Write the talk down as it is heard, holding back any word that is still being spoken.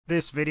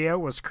This video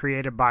was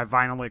created by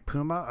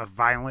VinylicPuma of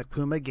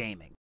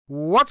VinylicPumaGaming.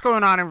 What's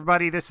going on,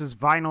 everybody? This is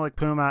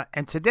VinylicPuma,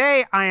 and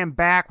today I am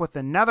back with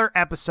another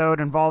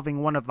episode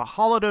involving one of the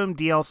Holodome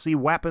DLC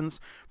weapons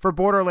for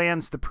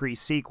Borderlands, the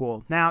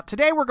pre-sequel. Now,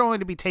 today we're going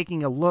to be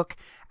taking a look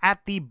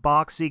at the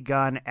Boxxy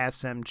Gunn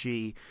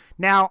SMG.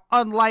 Now,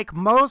 unlike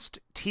most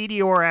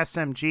Tediore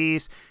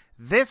SMGs,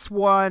 this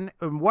one,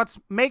 what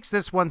makes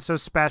this one so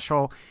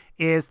special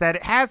is that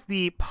it has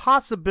the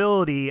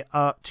possibility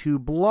to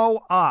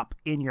blow up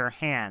in your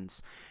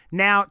hands.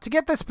 Now, to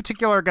get this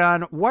particular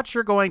gun, what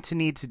you're going to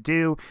need to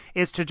do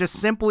is to just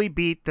simply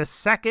beat the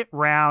second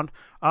round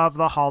of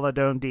the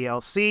Holodome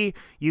DLC.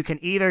 You can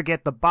either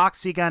get the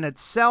Boxxy Gunn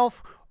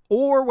itself,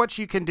 or what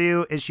you can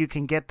do is you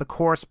can get the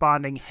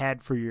corresponding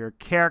head for your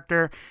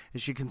character.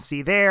 As you can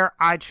see there,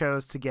 I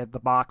chose to get the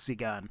Boxxy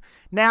Gunn.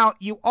 Now,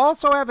 you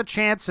also have a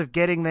chance of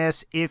getting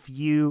this if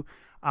you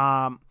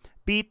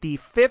beat the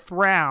 5th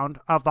round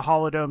of the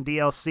Holodome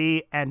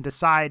DLC and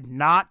decide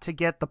not to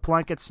get the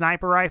Plunkett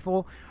sniper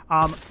rifle.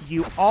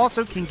 You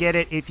also can get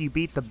it if you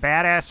beat the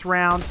badass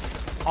round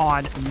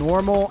on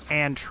normal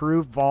and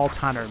true vault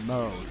hunter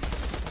mode.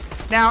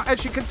 Now,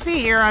 as you can see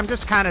here, I'm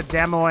just kind of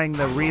demoing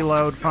the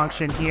reload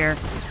function here.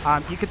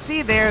 You can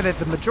see there that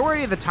the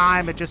majority of the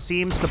time it just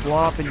seems to blow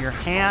up in your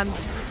hand.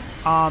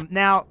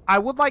 Now, I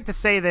would like to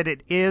say that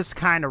it is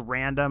kind of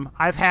random.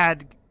 I've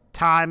had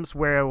times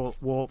where it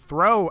will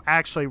throw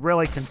actually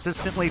really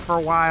consistently for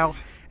a while,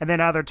 and then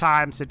other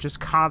times it just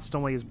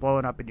constantly is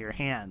blowing up in your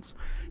hands.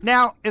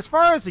 Now, as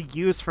far as a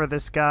use for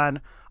this gun,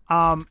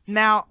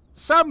 now,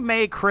 some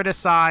may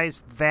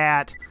criticize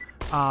that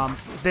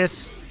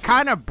this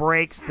kind of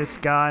breaks this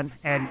gun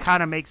and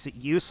kind of makes it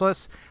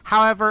useless.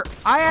 However,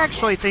 I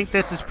actually think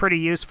this is pretty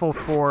useful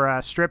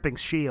for stripping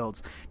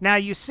shields. Now,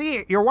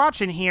 you're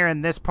watching here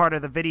in this part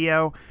of the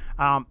video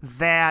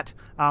that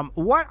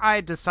what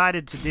I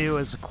decided to do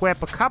is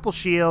equip a couple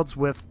shields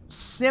with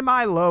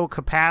semi-low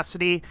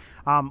capacity,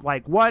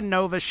 like one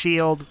Nova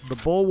shield, the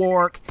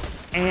Bulwark,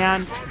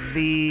 and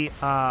the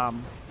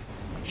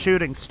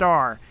Shooting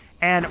Star.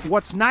 And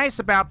what's nice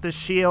about this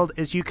shield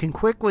is you can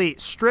quickly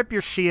strip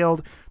your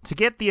shield to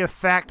get the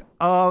effect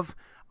of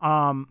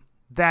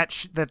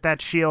that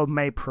shield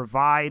may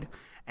provide,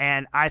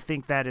 and I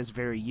think that is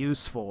very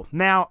useful.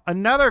 Now,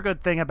 another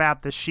good thing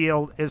about this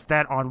shield is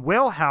that on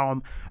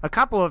Wilhelm, a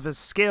couple of his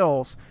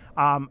skills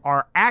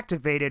are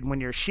activated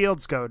when your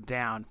shields go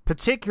down,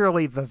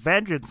 particularly the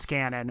Vengeance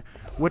Cannon,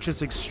 which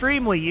is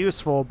extremely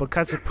useful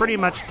because it pretty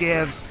much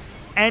gives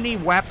any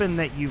weapon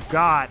that you've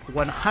got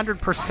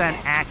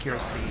 100%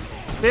 accuracy.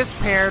 This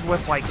paired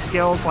with like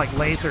skills like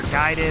laser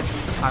guided,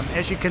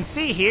 as you can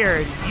see here,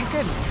 you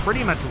can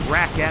pretty much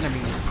wreck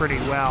enemies pretty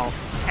well.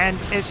 And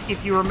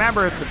if you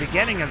remember at the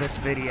beginning of this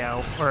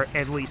video, or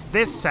at least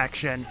this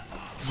section,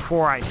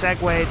 before I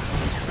segued,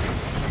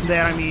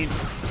 then I mean,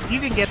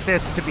 you can get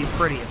this to be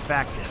pretty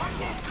effective.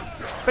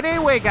 But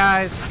anyway,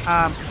 guys,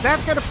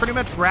 that's going to pretty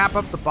much wrap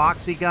up the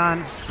Boxxy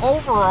Gunn.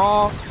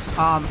 Overall,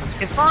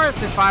 as far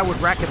as if I would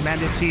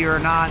recommend it to you or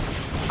not,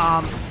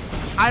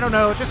 I don't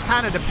know. It just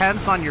kind of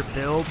depends on your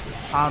build.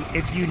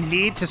 If you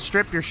need to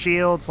strip your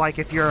shields, like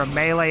if you're a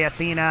melee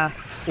Athena,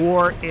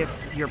 or if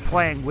you're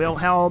playing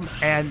Wilhelm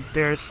and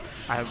there's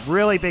a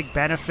really big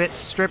benefit to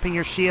stripping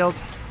your shields,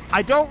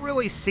 I don't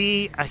really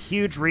see a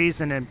huge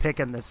reason in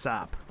picking this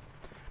up.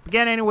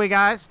 Again, anyway,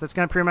 guys, that's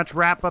going to pretty much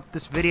wrap up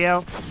this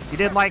video. If you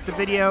did like the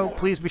video,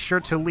 please be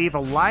sure to leave a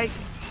like,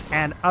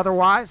 and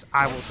otherwise,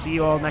 I will see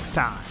you all next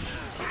time.